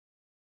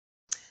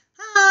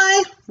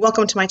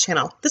welcome to my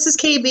channel. This is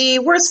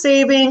KB Worth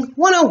Saving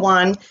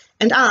 101,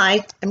 and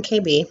I am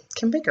KB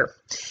Kim Baker.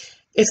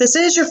 If this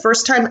is your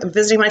first time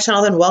visiting my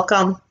channel, then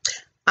welcome.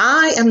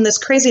 I am this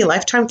crazy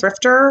lifetime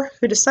thrifter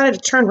who decided to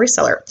turn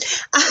reseller.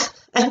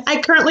 And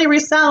I currently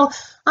resell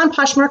on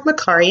Poshmark,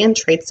 Mercari, and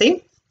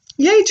Tradesy.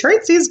 Yay,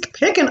 Tradesy's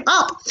picking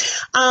up.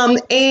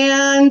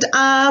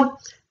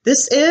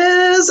 This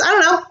is, I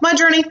don't know, my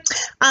journey.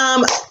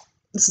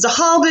 This is a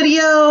haul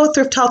video.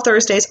 Thrift Haul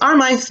Thursdays are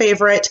my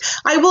favorite.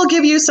 I will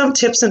give you some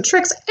tips and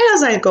tricks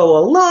as I go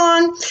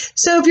along.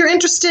 So if you're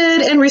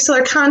interested in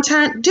reseller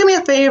content, do me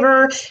a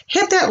favor,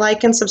 hit that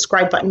like and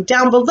subscribe button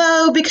down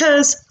below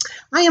because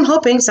I am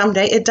hoping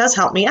someday it does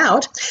help me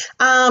out.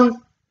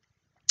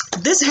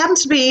 This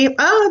happens to be,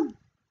 I'm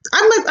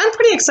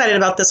pretty excited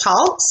about this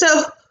haul.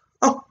 So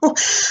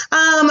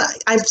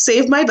I've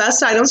saved my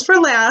best items for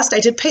last.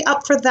 I did pay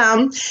up for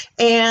them.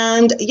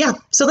 And yeah,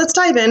 so let's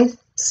dive in.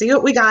 See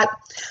what we got.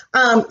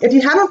 If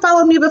you haven't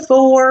followed me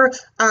before,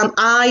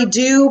 I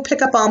do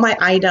pick up all my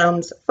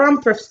items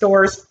from thrift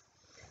stores,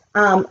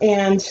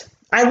 and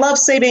I love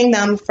saving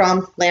them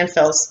from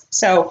landfills.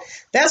 So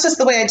that's just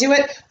the way I do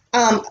it.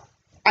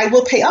 I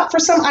will pay up for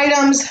some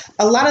items.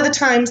 A lot of the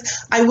times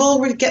I will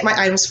get my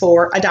items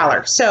for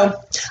 $1.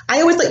 So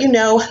I always let you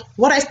know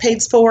what I've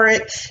paid for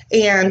it,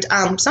 and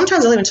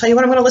sometimes I'll even tell you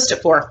what I'm going to list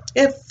it for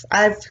if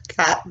I've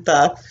got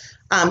the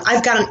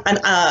an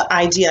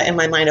idea in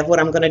my mind of what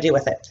I'm going to do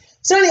with it.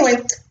 So anyway,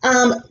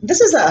 this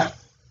is that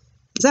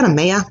a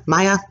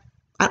Maya?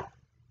 I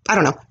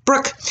don't know,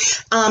 Brooke.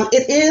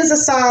 It is a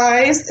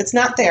size, it's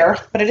not there,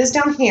 but it is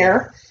down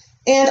here.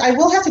 And I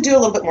will have to do a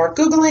little bit more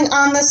Googling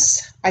on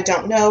this. I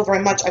don't know very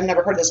much. I've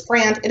never heard of this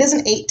brand. It is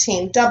an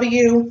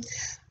 18W,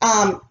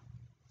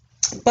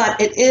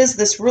 but it is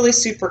this really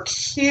super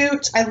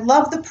cute. I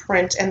love the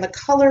print and the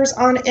colors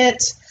on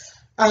it.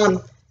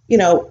 You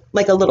know,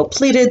 like a little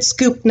pleated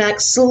scoop neck,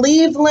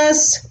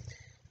 sleeveless,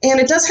 and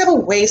it does have a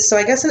waist, so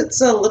I guess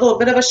it's a little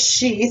bit of a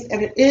sheath,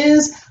 and it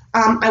is,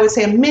 I would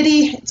say a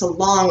midi. It's a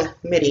long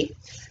midi.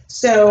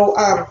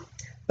 So,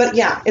 but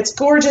yeah, it's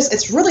gorgeous.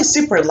 It's really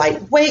super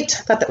lightweight.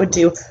 I thought that would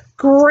do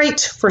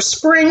great for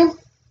spring.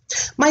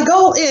 My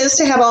goal is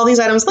to have all these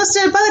items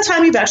listed by the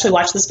time you've actually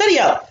watched this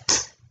video.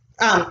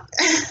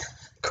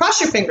 Cross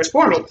your fingers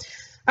for me.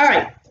 All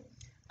right, and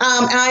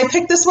I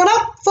picked this one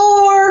up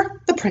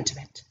for the print of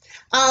it.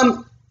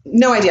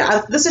 No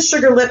idea. This is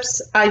Sugar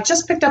Lips. I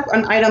just picked up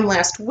an item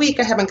last week.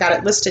 I haven't got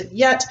it listed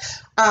yet.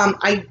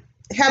 I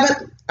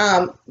haven't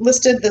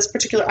listed this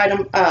particular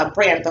item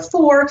brand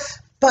before,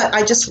 but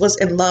I just was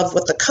in love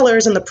with the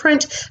colors and the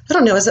print. I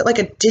don't know, is it like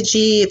a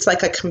digi? It's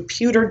like a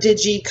computer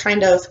digi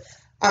kind of.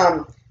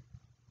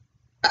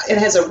 It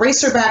has a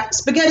racerback,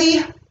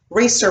 spaghetti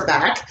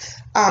racerback,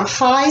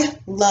 high,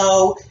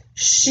 low,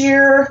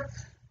 sheer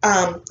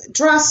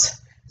dress.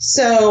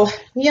 So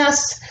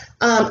yes,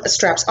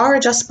 straps are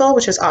adjustable,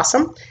 which is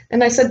awesome.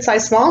 And I said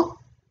size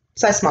small,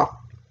 size small.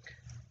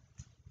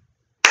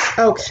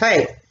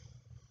 Okay,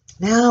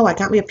 now I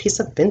got me a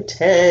piece of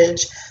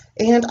vintage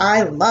and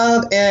I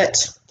love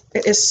it.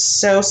 It is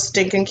so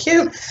stinking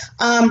cute.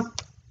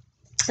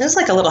 It's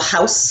like a little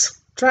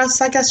house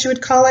dress, I guess you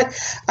would call it.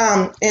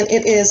 And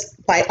it is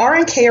by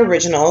R&K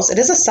Originals. It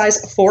is a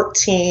size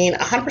 14,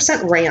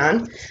 100%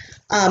 rayon.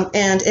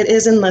 And it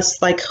is in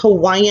this like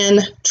Hawaiian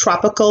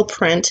tropical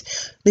print,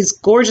 these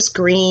gorgeous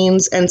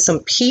greens and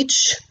some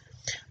peach.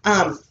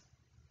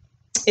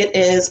 It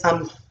is,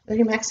 are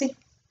you maxi?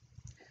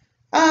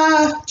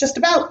 Just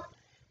about.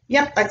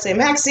 Yep, I'd say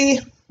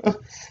maxi.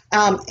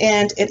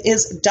 And it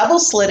is double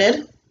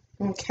slitted,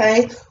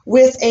 okay,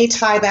 with a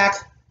tie back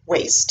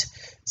waist.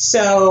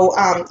 So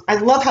I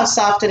love how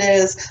soft it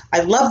is.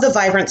 I love the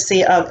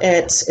vibrancy of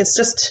it. It's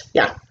just,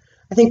 yeah,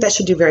 I think that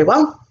should do very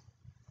well.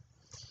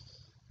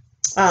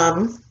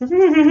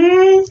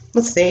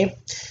 Let's see,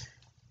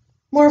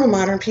 more of a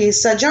modern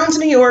piece. Jones,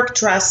 New York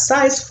dress,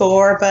 size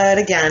 4, but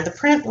again, the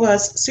print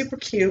was super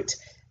cute,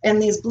 and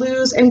these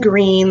blues and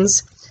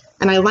greens,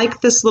 and I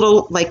like this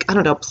little, like, I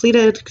don't know,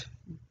 pleated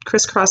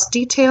crisscross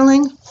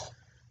detailing,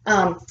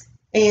 and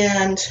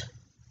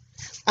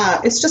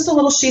it's just a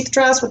little sheath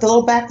dress with a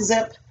little back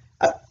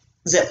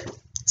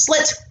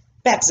slit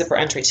back zipper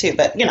entry too,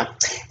 but you know,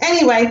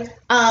 anyway,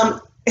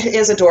 it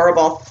is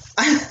adorable.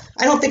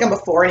 I don't think I'm a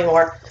 4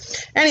 anymore.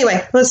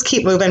 Anyway, let's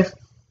keep moving.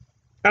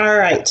 All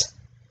right.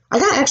 I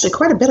got actually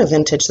quite a bit of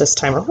vintage this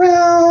time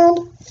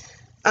around.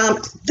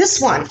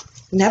 This one,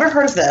 never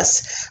heard of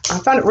this. I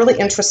found it really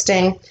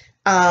interesting.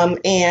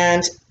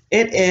 And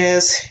it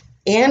is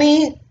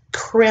Annie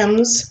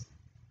Crimmins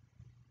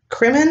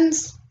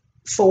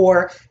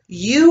for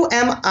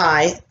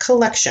UMI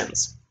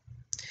Collections.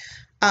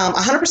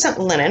 100%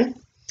 linen.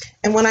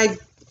 And when I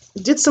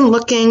did some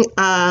looking,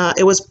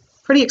 it was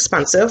pretty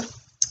expensive.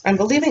 I'm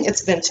believing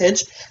it's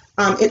vintage.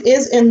 It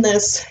is in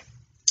this,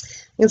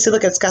 you can see,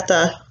 look, it's got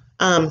the,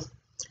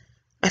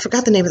 I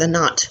forgot the name of the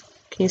knot.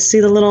 Can you see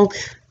the little,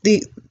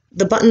 the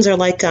buttons are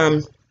like,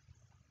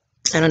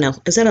 I don't know.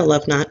 Is that a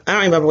love knot? I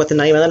don't remember what the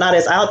name of the knot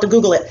is. I'll have to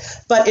Google it.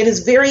 But it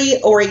is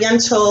very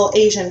Oriental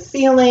Asian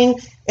feeling.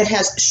 It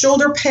has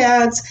shoulder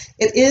pads.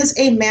 It is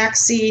a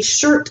maxi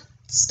shirt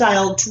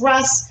style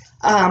dress,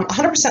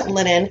 100%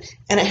 linen,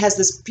 and it has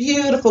this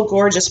beautiful,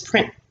 gorgeous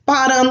print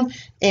bottom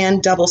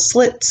and double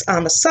slits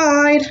on the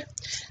side.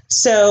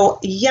 So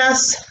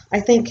yes, I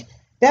think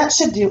that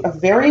should do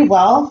very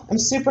well. I'm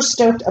super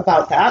stoked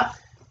about that.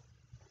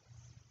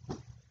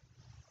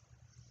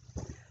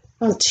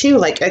 Oh, two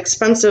like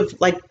expensive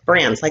like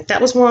brands. Like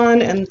that was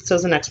one, and so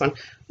is the next one.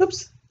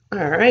 Oops. All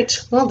right.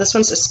 Well, this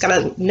one's just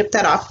gotta nip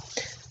that off.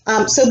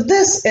 So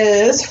this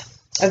is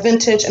a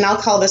vintage, and I'll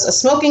call this a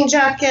smoking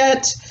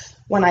jacket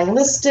when I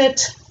list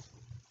it.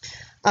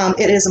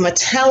 It is a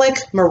metallic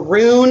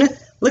maroon.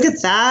 Look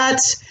at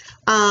that.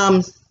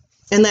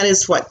 And that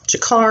is what?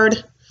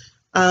 Jacquard.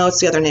 What's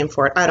the other name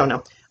for it? I don't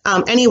know.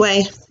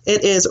 Anyway,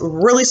 it is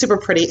really super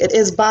pretty. It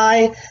is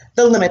by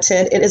The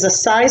Limited. It is a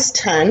size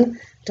 10.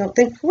 Don't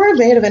think we're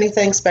made of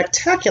anything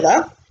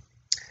spectacular.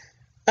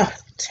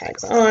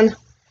 Tags on.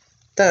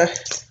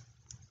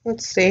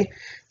 Let's see,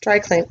 dry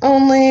clean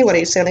only. What do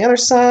you say on the other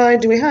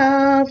side? Do we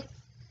have?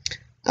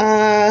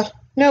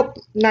 Nope,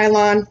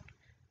 nylon,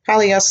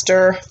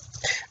 polyester,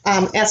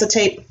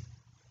 acetate.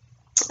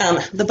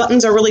 The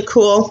buttons are really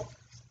cool,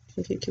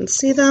 if you can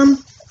see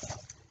them.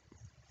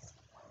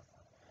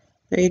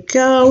 There you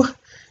go.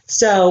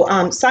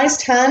 So size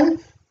 10,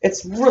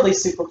 it's really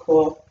super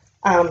cool.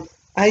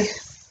 I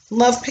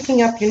love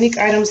picking up unique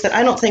items that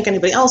I don't think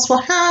anybody else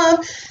will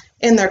have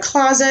in their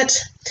closet,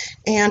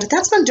 and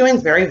that's been doing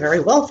very, very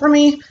well for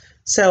me.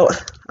 So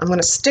I'm going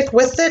to stick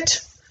with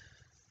it,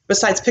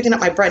 besides picking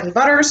up my bread and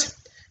butters.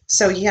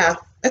 So yeah,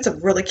 it's a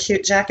really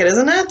cute jacket,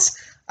 isn't it?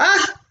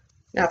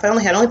 Now if I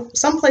only had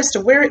some place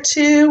to wear it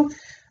to.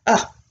 All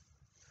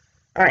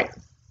right,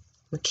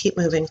 we'll keep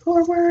moving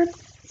forward.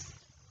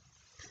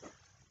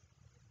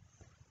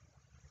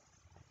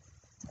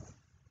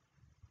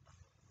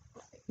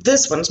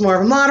 This one's more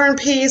of a modern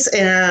piece,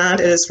 and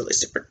it is really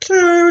super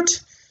cute.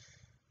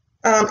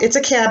 It's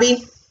a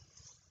cabbie,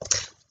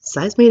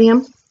 size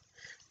medium.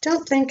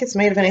 Don't think it's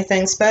made of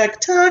anything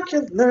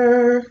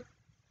spectacular.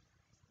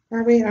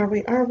 Are we?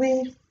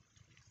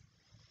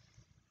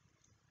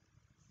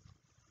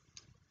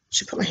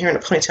 Should put my hair in a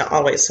ponytail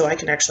always so I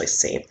can actually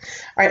see.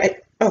 All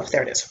right, oh,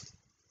 there it is.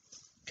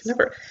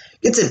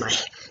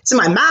 It's in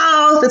my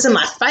mouth, it's in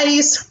my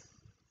face.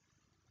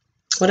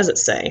 What does it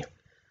say?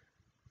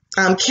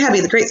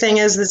 Cabbie, the great thing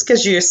is this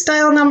gives you a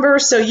style number,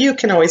 so you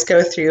can always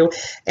go through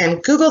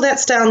and Google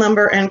that style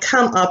number and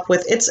come up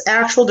with its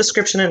actual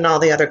description and all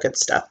the other good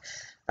stuff.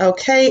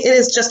 Okay, it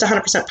is just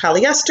 100%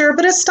 polyester,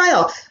 but it's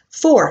style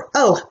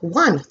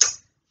 401.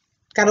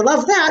 Gotta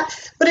love that,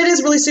 but it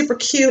is really super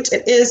cute.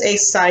 It is a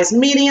size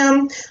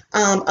medium,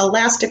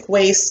 elastic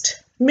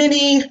waist,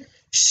 mini,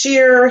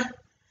 sheer,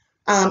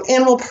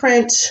 animal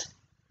print.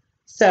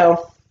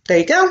 So there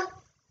you go.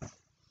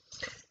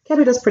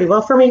 Cabbie does pretty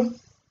well for me.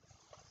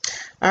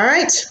 All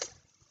right,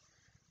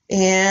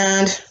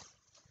 and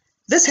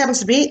this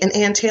happens to be an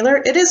Ann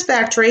Taylor. It is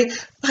factory,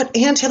 but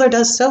Ann Taylor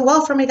does so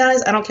well for me,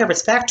 guys. I don't care if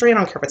it's factory, I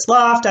don't care if it's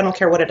loft, I don't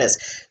care what it is.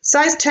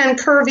 Size 10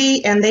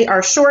 curvy, and they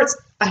are shorts.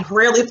 I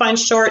rarely find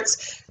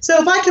shorts,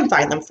 so if I can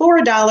find them for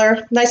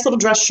 $1, nice little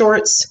dress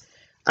shorts,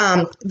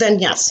 then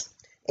yes.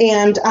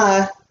 And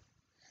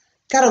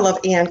gotta love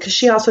Ann, because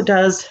she also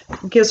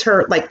gives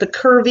her like the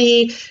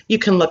curvy, you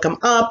can look them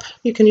up,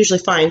 you can usually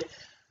find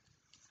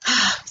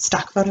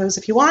stock photos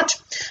if you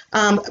want,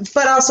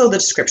 but also the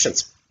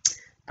descriptions.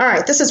 All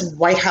right, this is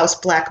White House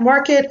Black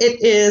Market.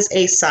 It is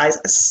a size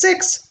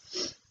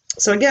 6.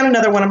 So again,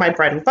 another one of my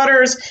bread and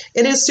butters.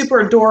 It is super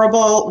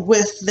adorable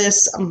with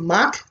this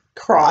mock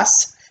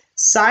cross,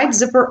 side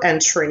zipper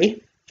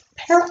entry,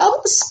 pair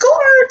of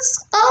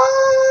skirts.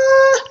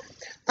 I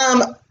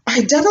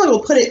definitely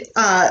will put it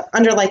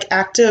under like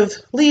active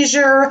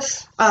leisure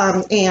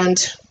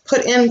and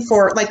put in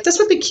for, like, this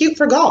would be cute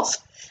for golf.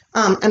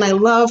 And I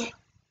love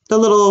the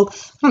little, I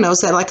don't know,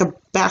 is that like a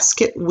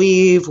basket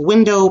weave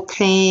window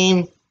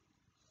pane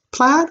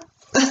plaid?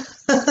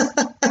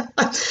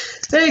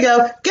 There you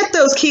go. Get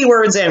those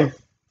keywords in.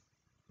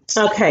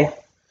 Okay.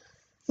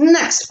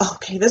 Next.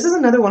 Okay, this is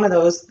another one of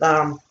those.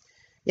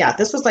 Yeah,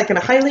 this was like a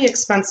highly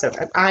expensive.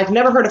 I've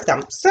never heard of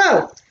them.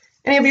 So,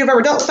 any of you have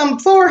ever dealt with them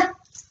before?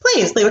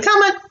 Please leave a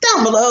comment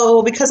down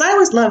below, because I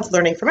always love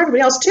learning from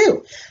everybody else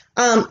too.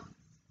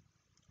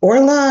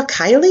 Orla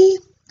Kylie?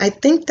 I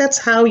think that's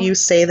how you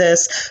say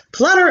this.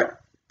 Probably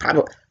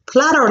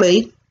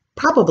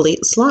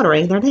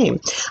slaughtering their name.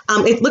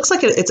 It looks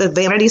like it's a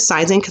vanity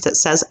sizing because it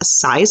says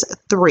size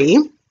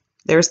 3.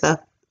 There's the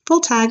full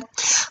tag.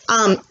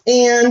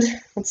 And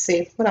let's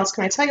see, what else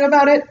can I tell you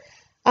about it?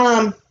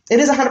 It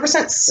is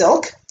 100%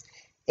 silk,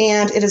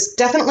 and it is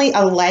definitely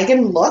a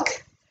legging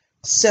look.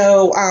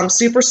 So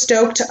super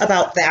stoked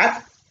about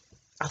that.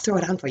 I'll throw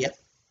it on for you.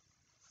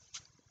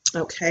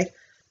 Okay,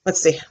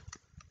 let's see.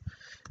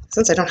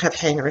 Since I don't have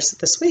hangers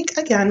this week,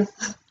 again,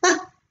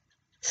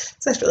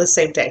 it's actually the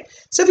same day.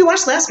 So if you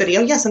watched the last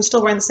video, yes, I'm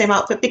still wearing the same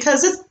outfit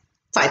because it's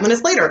 5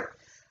 minutes later.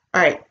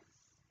 All right,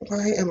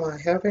 Why am I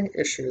having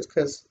issues?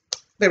 Because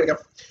there we go.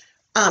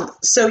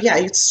 So yeah,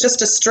 it's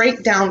just a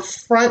straight down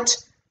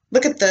front.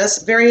 Look at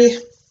this, very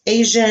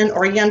Asian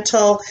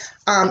Oriental.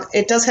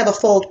 It does have a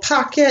fold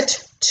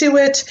pocket to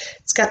it.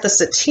 It's got the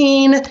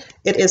sateen.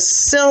 It is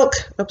silk.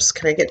 Oops,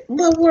 can I get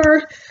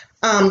lower?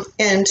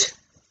 And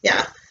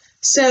yeah,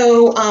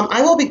 so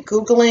I will be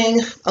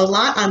Googling a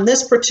lot on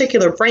this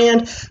particular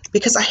brand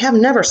because I have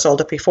never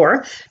sold it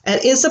before.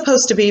 It is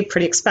supposed to be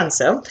pretty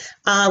expensive.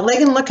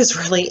 Leg and Look is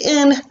really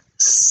in.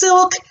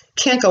 Silk,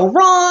 can't go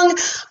wrong.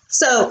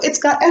 So it's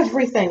got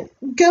everything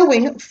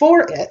going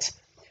for it.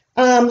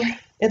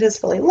 It is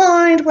fully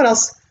lined. What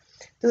else?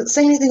 Does it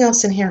say anything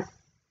else in here?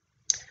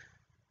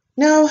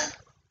 No.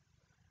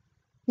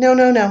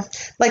 No.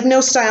 Like no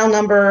style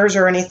numbers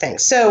or anything.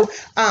 So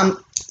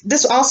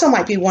this also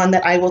might be one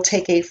that I will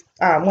take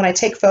when I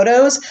take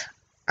photos,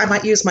 I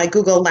might use my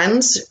Google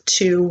Lens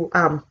to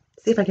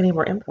see if I get any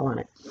more info on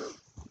it.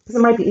 Because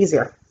it might be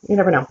easier. You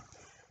never know.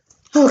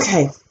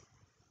 Okay.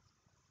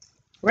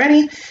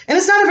 Ready? And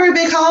it's not a very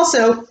big haul,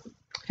 so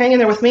hang in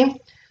there with me.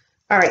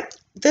 All right.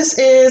 This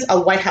is a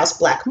White House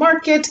Black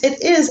Market.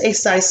 It is a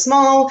size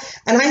small,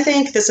 and I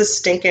think this is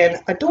stinking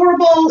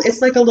adorable.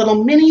 It's like a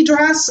little mini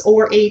dress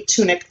or a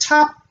tunic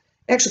top.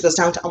 It actually goes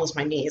down to almost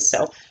my knees,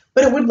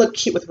 but it would look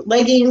cute with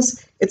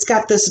leggings. It's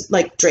got this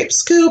like drape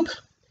scoop.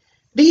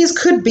 These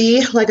could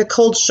be like a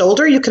cold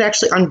shoulder. You could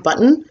actually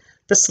unbutton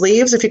the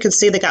sleeves. If you can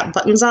see, they got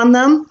buttons on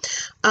them.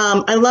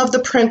 I love the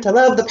print. I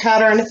love the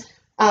pattern.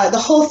 The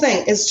whole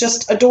thing is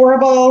just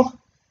adorable.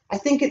 I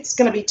think it's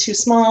going to be too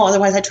small,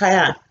 otherwise I'd try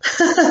that.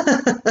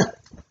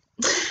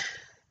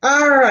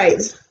 All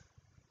right.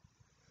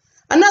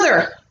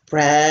 Another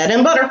bread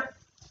and butter.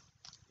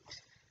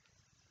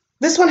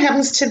 This one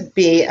happens to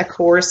be, of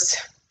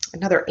course,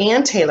 another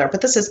Ann Taylor,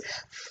 but this is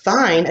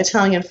fine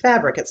Italian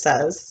fabric, it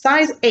says.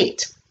 Size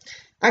 8.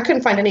 I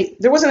couldn't find any,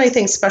 there wasn't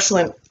anything special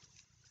in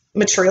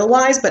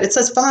material-wise, but it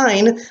says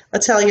fine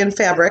Italian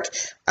fabric.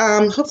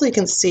 Hopefully you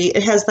can see.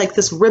 It has like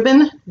this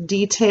ribbon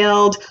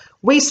detailed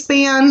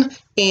waistband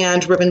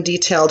and ribbon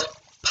detailed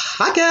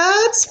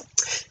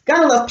pockets.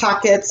 Gotta love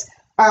pockets.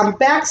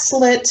 Back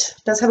slit,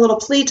 does have a little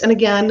pleat, and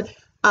again,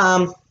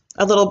 a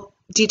little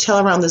detail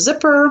around the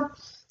zipper.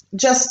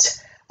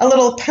 Just a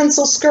little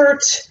pencil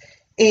skirt,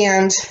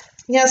 and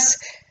yes,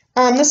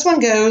 this one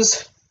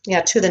goes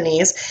to the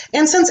knees.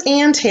 And since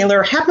Ann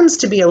Taylor happens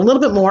to be a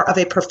little bit more of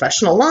a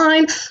professional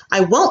line,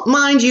 I won't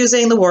mind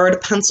using the word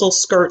pencil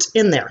skirt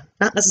in there,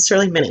 not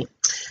necessarily mini.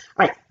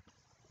 All right,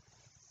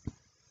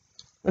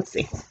 let's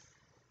see.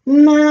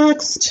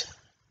 Next,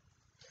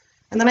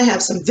 and then I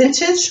have some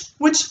vintage,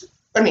 which,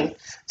 I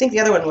think the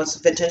other one was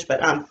vintage,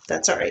 but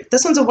that's all right.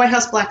 This one's a White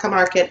House Black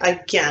Market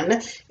again.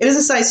 It is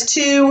a size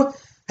 2.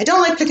 I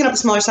don't like picking up a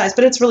smaller size,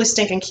 but it's really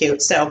stinking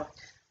cute. So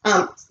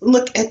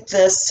look at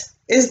this.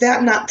 Is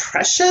that not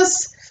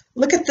precious?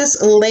 Look at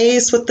this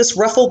lace with this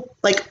ruffled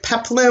like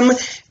peplum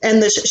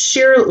and this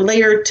sheer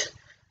layered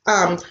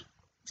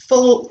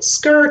full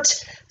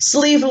skirt,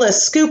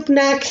 sleeveless scoop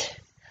neck,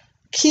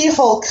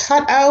 keyhole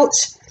cutout.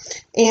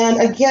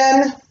 And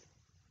again,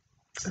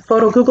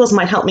 photo Googles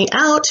might help me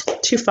out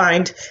to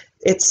find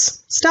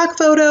its stock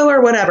photo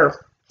or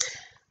whatever.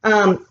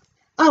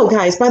 Oh,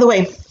 guys, by the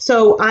way,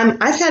 so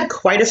I've had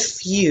quite a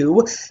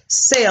few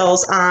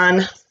sales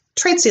on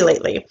Tradesy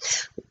lately,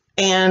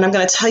 and I'm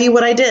going to tell you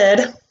what I did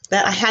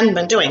that I hadn't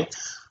been doing.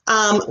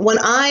 When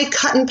I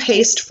cut and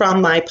paste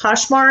from my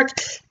Poshmark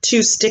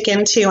to stick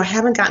into, I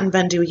haven't gotten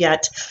Vendu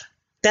yet.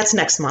 That's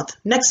next month.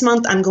 Next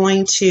month, I'm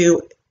going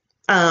to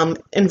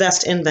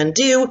invest in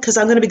Vendu because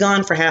I'm going to be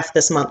gone for half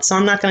this month, so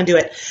I'm not going to do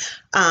it,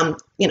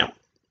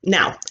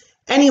 now.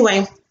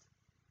 Anyway,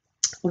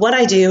 what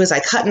I do is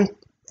I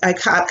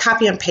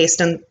copy and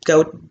paste and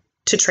go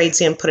to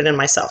Tradesy and put it in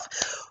myself.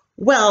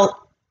 Well,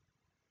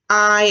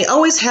 I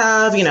always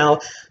have,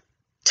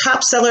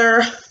 top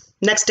seller,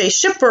 next day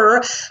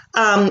shipper,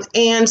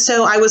 and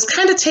so I was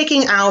kind of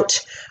taking out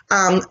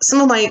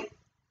some of my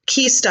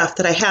key stuff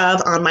that I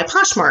have on my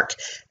Poshmark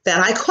that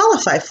I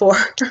qualify for.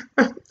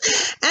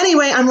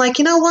 Anyway, I'm like,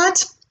 you know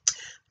what?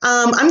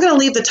 I'm going to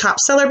leave the top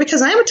seller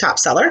because I am a top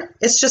seller.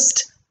 It's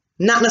just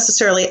not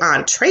necessarily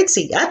on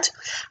Tradesy yet,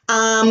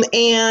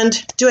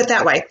 and do it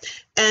that way.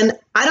 And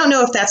I don't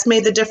know if that's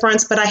made the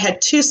difference, but I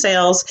had 2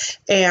 sales.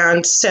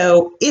 And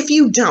so if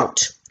you don't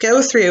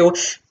go through,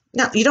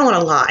 now you don't want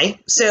to lie.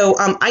 So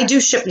I do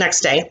ship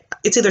next day.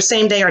 It's either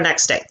same day or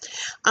next day.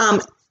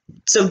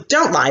 So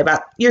don't lie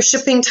about your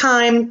shipping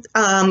time.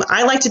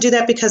 I like to do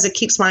that because it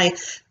keeps my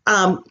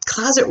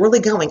closet really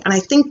going. And I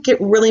think it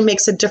really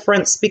makes a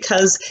difference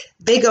because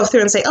they go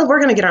through and say, oh, we're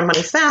going to get our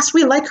money fast.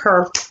 We like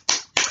her.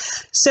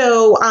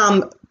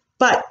 So,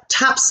 but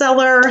top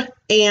seller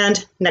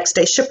and next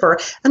day shipper,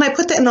 and I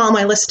put that in all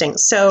my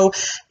listings. So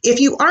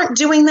if you aren't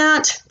doing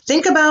that,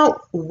 think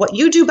about what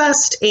you do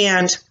best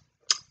and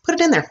put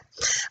it in there.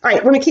 All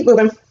right, we're gonna keep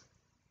moving.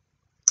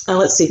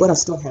 Let's see, what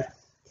else do I have?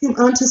 Come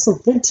on to some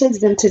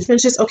vintage.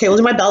 Okay, we'll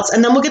do my belts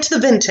and then we'll get to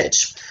the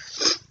vintage.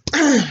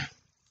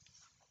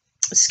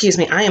 Excuse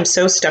me, I am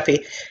so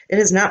stuffy. It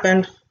has not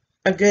been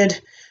a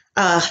good,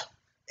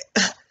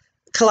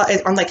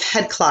 I'm like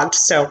head clogged.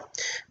 So, all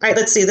right,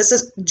 let's see. This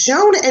is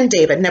Joan and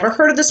David. Never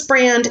heard of this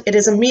brand. It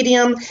is a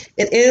medium.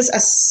 It is a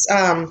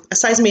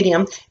size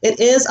medium. It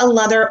is a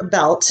leather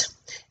belt,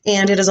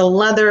 and it is a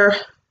leather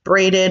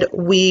braided,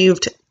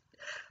 weaved,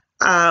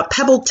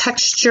 pebble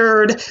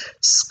textured,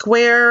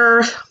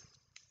 square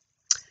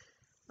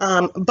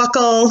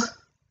buckle.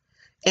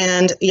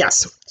 And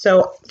yes,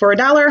 so for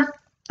 $1,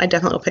 I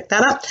definitely will pick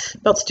that up.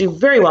 Belts do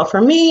very well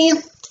for me.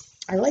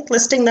 I like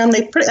listing them.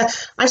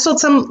 I sold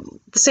some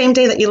the same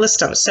day that you list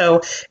them.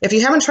 So if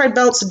you haven't tried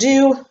belts,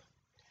 do.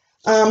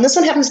 This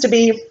one happens to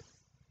be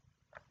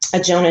a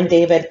Joan and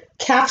David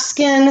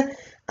calfskin,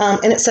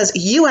 and it says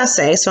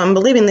USA, so I'm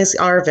believing these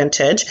are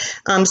vintage.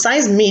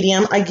 Size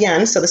medium,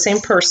 again, so the same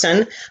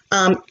person.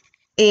 And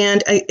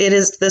it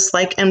is this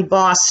like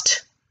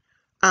embossed,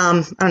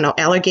 I don't know,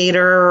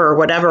 alligator or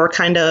whatever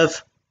kind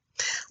of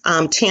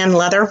tan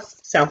leather,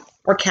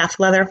 or calf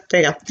leather.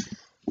 There you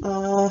go.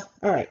 All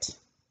right.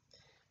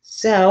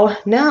 So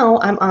now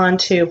I'm on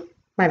to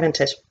my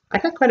vintage. I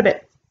got quite a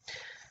bit.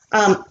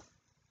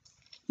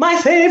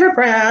 My favorite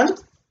brand,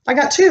 I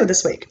got 2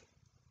 this week.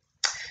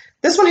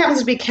 This one happens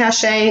to be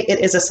Cachet.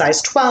 It is a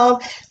size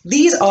 12.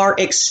 These are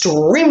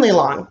extremely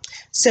long.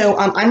 So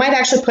I might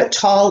actually put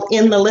tall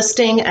in the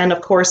listing, and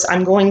of course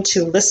I'm going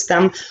to list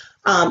them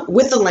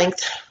with the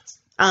length.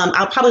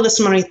 I'll probably list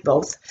them underneath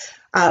both.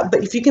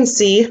 But if you can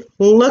see,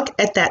 look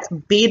at that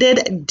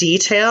beaded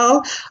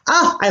detail.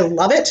 Ah, I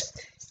love it.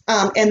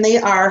 And they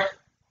are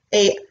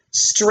a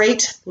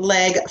straight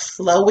leg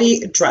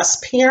flowy dress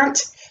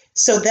pant.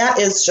 So that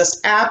is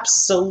just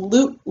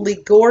absolutely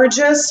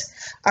gorgeous.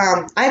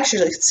 I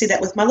actually see that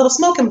with my little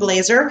smoking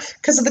blazer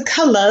because of the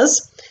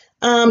colors.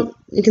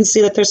 You can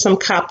see that there's some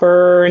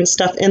copper and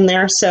stuff in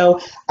there.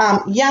 So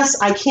yes,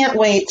 I can't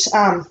wait.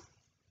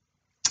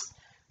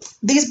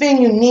 These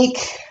being unique,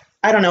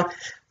 I don't know.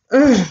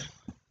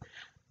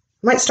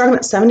 Might start them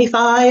at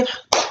 75.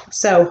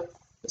 So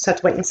just have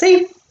to wait and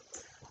see.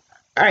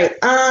 All right,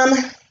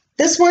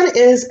 this one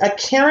is a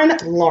Karen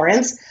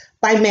Lawrence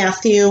by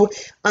Matthew.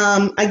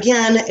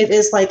 Again, it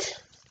is like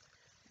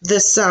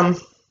this, I'm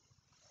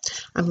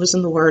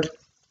losing the word,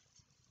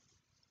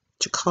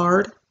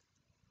 jacquard.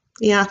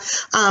 Yeah,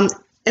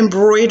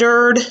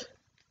 embroidered,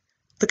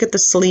 look at the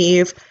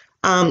sleeve,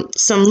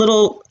 some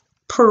little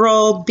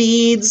pearl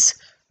beads,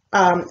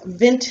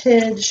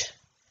 vintage,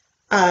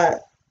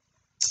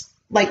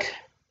 like,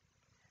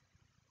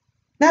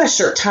 not a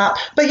shirt top,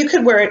 but you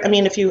could wear it, I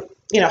mean, if you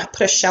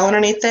put a shell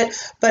underneath it,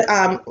 but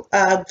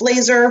a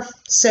blazer,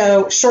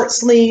 so short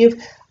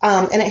sleeve,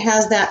 and it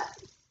has that,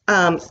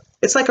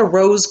 it's like a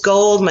rose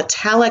gold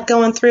metallic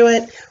going through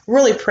it,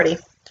 really pretty.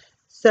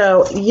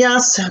 So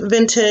yes,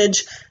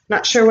 vintage,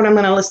 not sure what I'm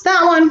going to list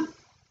that one.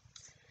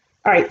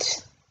 All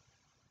right,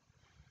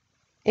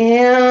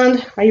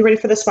 and are you ready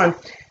for this one?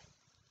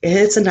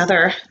 It's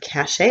another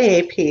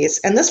Cachet piece,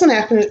 and this one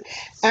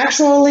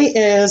actually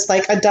is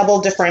like a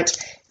double different.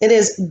 It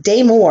is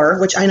Day More,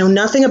 which I know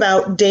nothing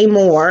about Day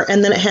More,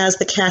 and then it has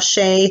the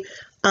Cachet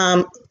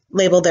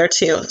label there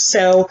too.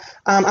 So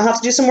I'll have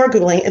to do some more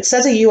Googling. It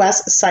says a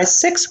US size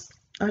 6.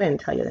 I didn't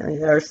tell you any of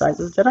the other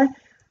sizes, did I?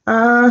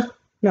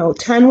 No,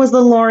 10 was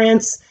the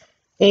Lawrence,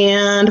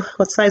 and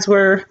what size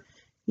were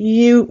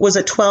you? Was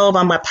a 12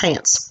 on my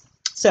pants.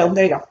 So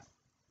there you go.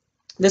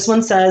 This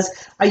one says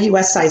a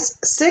US size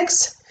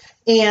 6.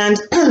 And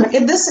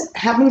this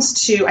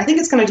happens to, I think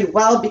it's going to do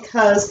well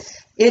because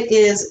it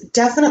is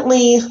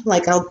definitely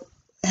like, I'll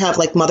have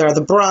like Mother of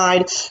the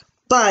Bride,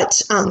 but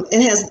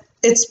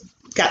it's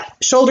got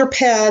shoulder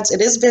pads.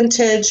 It is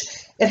vintage.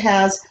 It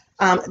has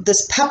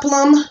this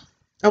peplum.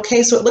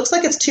 Okay, so it looks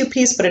like it's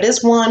 2-piece, but it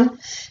is 1.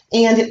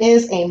 And it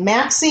is a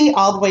maxi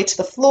all the way to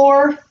the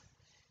floor.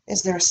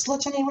 Is there a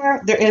slit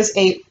anywhere? There is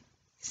a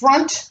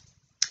front,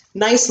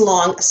 nice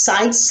long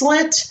side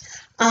slit.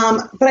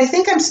 But I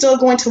think I'm still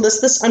going to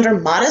list this under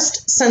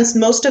modest since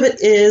most of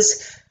it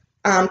is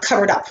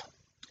covered up.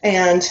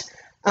 And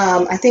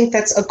I think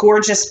that's a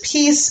gorgeous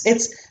piece.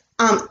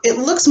 It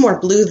looks more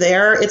blue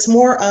there. It's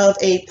more of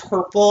a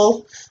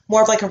purple,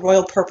 more of like a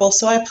royal purple.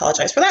 So I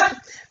apologize for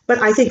that. But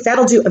I think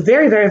that'll do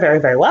very, very, very,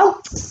 very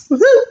well.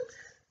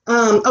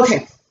 Woohoo!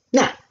 Okay,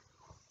 now.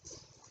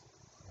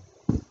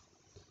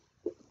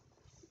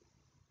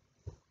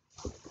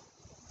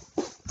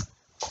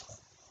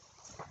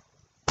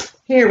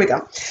 Here we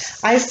go.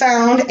 I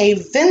found a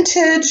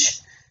vintage,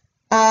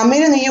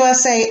 made in the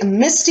USA,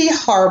 Misty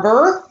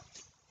Harbor.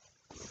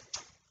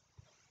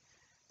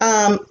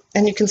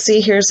 And you can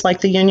see here's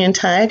like the union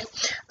tag.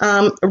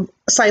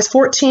 Size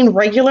 14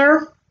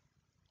 regular.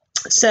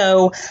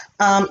 So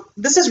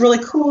this is really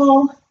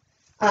cool.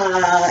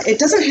 It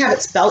doesn't have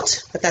its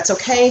belt, but that's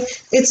okay.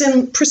 It's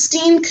in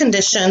pristine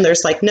condition.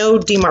 There's like no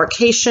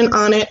demarcation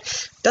on it.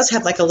 It does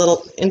have like a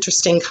little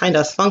interesting kind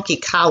of funky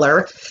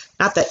collar.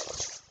 Not that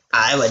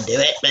I would do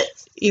it, but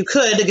you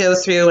could go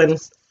through and,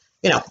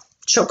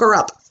 choke her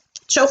up.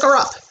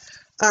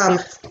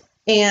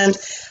 And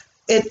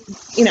it,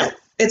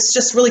 it's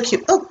just really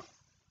cute. Oh,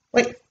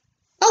 wait.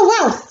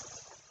 Oh,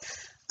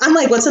 I'm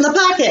like, what's in the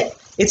pocket?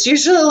 It's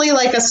usually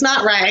like a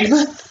snot rag.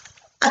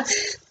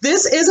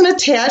 This is an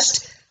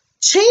attached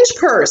change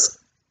purse.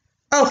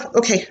 Oh,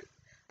 okay.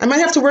 I might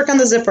have to work on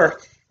the zipper.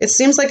 It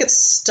seems like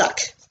it's stuck.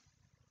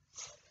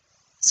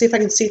 See if I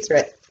can see through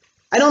it.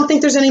 I don't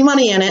think there's any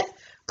money in it.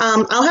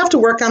 I'll have to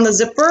work on the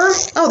zipper.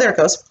 Oh, there it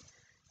goes.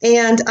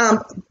 And,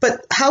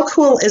 but how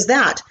cool is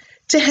that?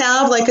 To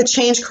have like a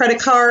change credit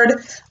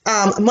card,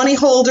 money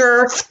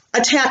holder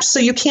attached so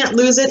you can't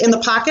lose it in the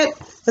pocket.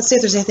 Let's see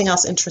if there's anything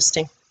else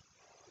interesting.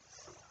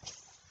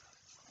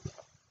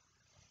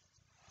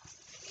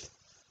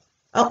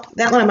 Oh,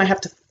 that one I might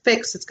have to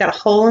fix. It's got a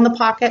hole in the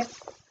pocket.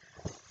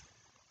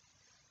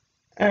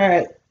 All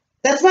right,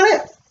 that's about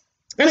it.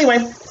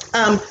 Anyway,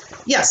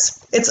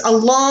 yes, it's a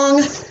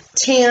long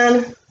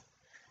tan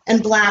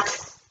and black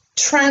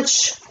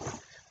trench.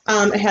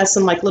 It has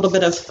some like little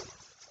bit of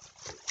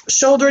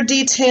shoulder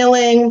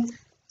detailing,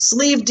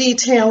 sleeve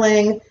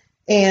detailing,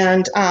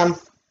 and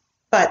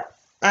but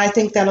I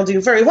think that'll do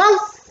very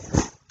well.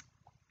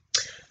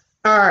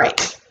 All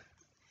right.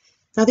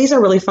 Now these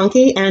are really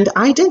funky, and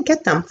I did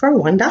get them for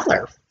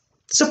 $1.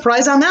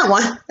 Surprise on that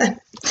one.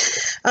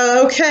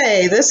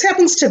 Okay, this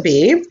happens to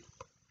be,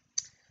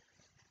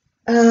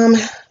 I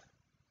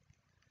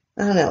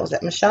don't know, is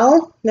that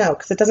Michelle? No,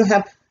 because it doesn't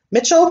have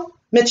Mitchell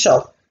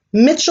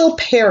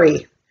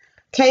Perry.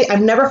 Okay,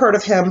 I've never heard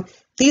of him.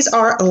 These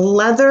are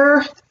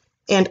leather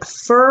and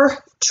fur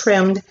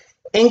trimmed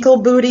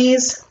ankle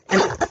booties,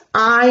 and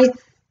I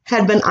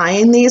had been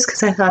eyeing these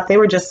because I thought they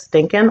were just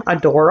stinking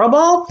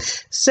adorable.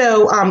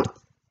 So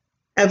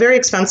a very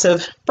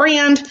expensive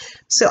brand,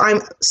 so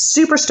I'm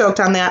super stoked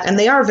on that, and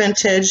they are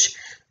vintage.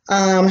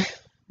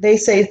 They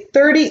say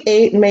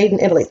 38 made in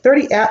Italy.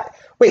 38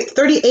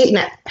 and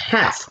a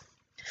half.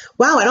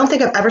 Wow, I don't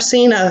think I've ever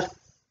seen a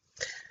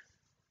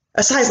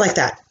size like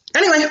that.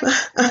 Anyway,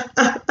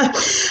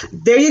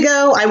 there you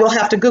go. I will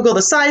have to Google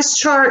the size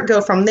chart,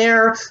 go from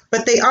there,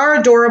 but they are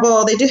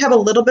adorable. They do have a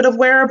little bit of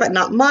wear, but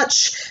not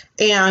much.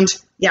 And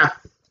yeah,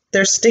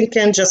 they're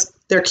stinking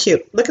they're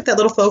cute. Look at that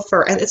little faux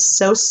fur, and it's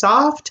so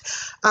soft.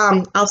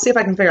 I'll see if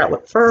I can figure out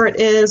what fur it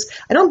is.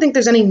 I don't think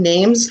there's any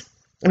names.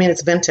 I mean,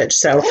 it's vintage,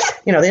 so,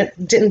 you know, they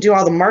didn't do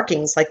all the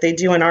markings like they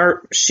do in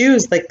our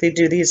shoes like they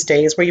do these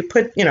days, where you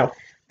put, you know,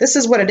 this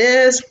is what it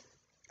is.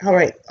 All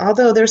right,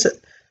 although there's a,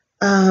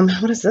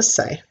 what does this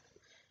say?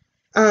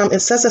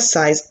 It says a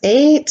size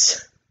 8,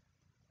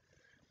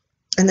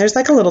 and there's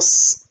like a little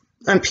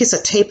piece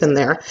of tape in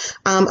there.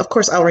 Of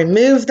course, I'll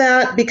remove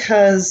that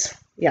because,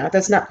 yeah,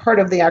 that's not part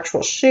of the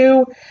actual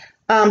shoe,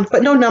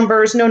 but no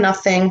numbers, no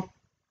nothing.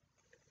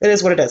 It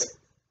is what it is.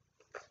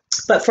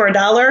 But for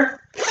 $1,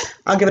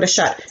 I'll give it a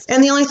shot.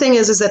 And the only thing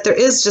is that there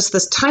is just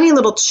this tiny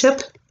little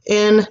chip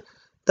in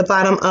the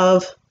bottom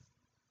of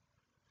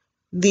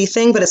the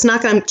thing, but it's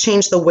not going to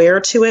change the wear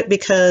to it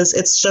because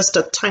it's just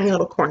a tiny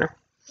little corner.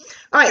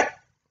 All right,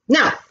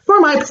 now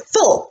for my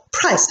full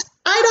priced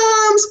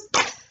items.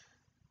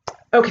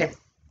 Okay.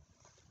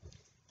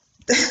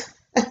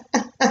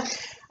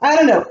 I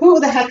don't know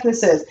who the heck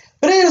this is,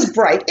 but it is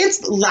bright,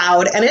 it's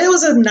loud, and it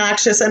was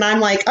obnoxious, and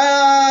I'm like,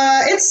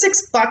 it's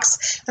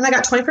 $6, and I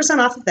got 20%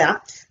 off of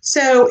that.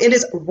 So it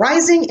is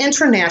Rising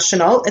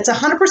International. It's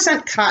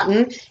 100%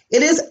 cotton.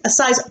 It is a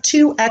size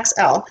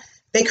 2XL.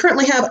 They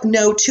currently have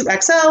no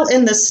 2XL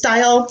in this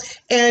style,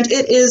 and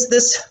it is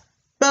this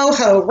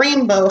boho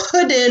rainbow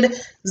hooded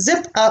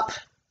zip up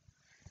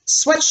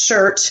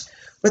sweatshirt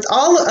with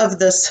all of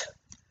this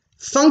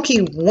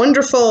funky,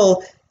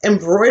 wonderful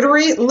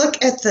embroidery.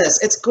 Look at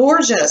this. It's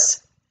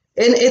gorgeous.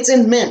 And it's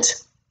in mint.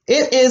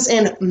 It is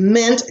in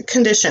mint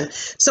condition.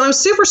 So I'm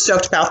super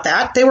stoked about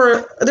that. There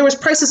was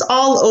prices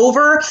all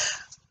over.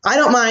 I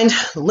don't mind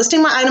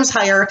listing my items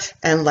higher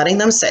and letting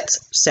them sit.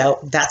 So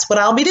that's what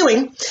I'll be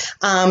doing.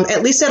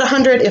 At least at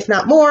 100, if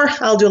not more.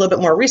 I'll do a little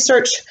bit more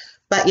research.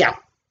 But yeah.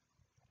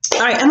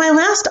 All right. And my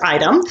last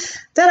item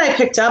that I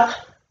picked up,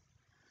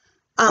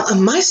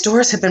 my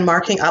stores have been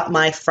marking up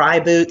my Fry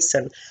boots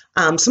and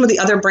some of the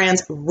other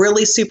brands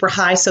really super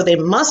high. So they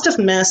must have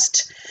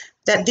missed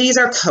that these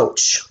are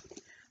Coach.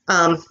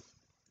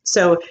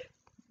 So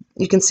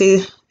you can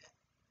see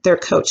their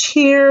Coach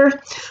here.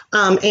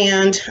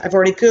 And I've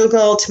already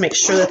Googled to make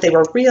sure that they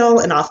were real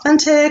and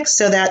authentic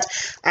so that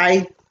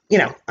I'm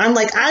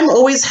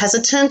always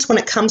hesitant when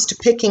it comes to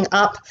picking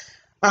up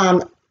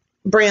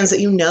brands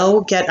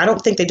that I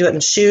don't think they do it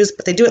in shoes,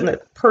 but they do it in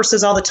the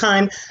purses all the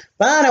time.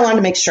 But I wanted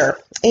to make sure.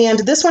 And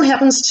this one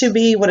happens to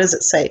be, what does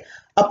it say?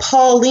 A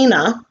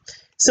Paulina.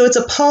 So it's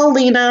a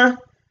Paulina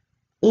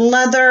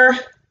leather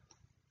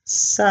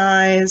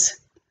size.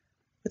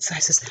 What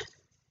size is that?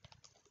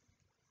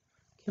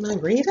 Can I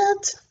read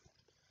it?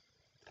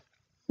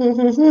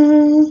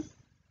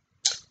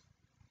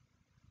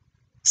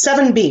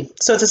 7B.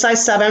 So it's a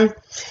size 7.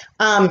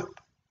 And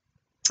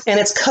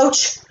it's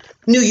Coach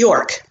New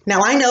York.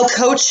 Now I know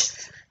Coach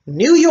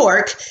New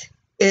York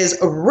is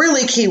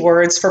really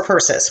keywords for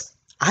purses.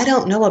 I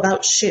don't know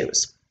about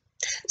shoes.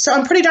 So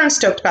I'm pretty darn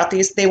stoked about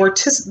these. They were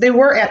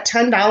at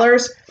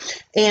 $10,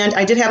 and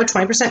I did have a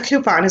 20%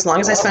 coupon as long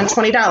as I spend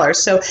 $20.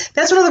 So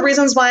that's one of the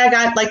reasons why I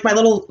got like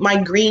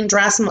my green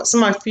dress and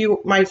some of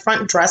my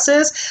front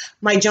dresses,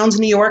 my Jones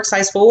New York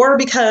size 4,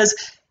 because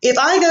if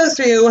I go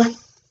through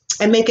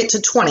and make it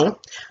to 20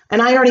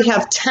 and I already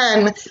have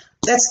 10,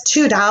 that's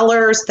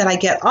 $2 that I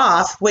get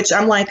off, which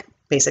I'm like,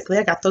 basically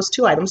I got those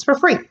 2 items for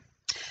free.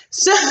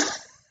 So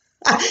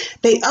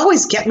they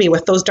always get me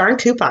with those darn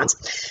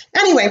coupons.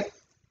 Anyway,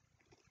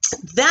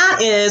 that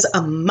is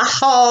my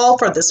haul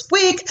for this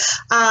week.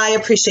 I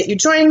appreciate you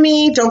joining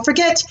me. Don't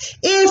forget,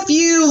 if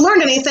you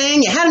learned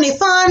anything, you had any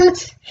fun,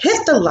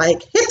 hit the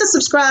like, hit the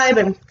subscribe,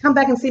 and come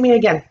back and see me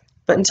again.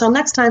 But until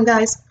next time,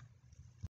 guys.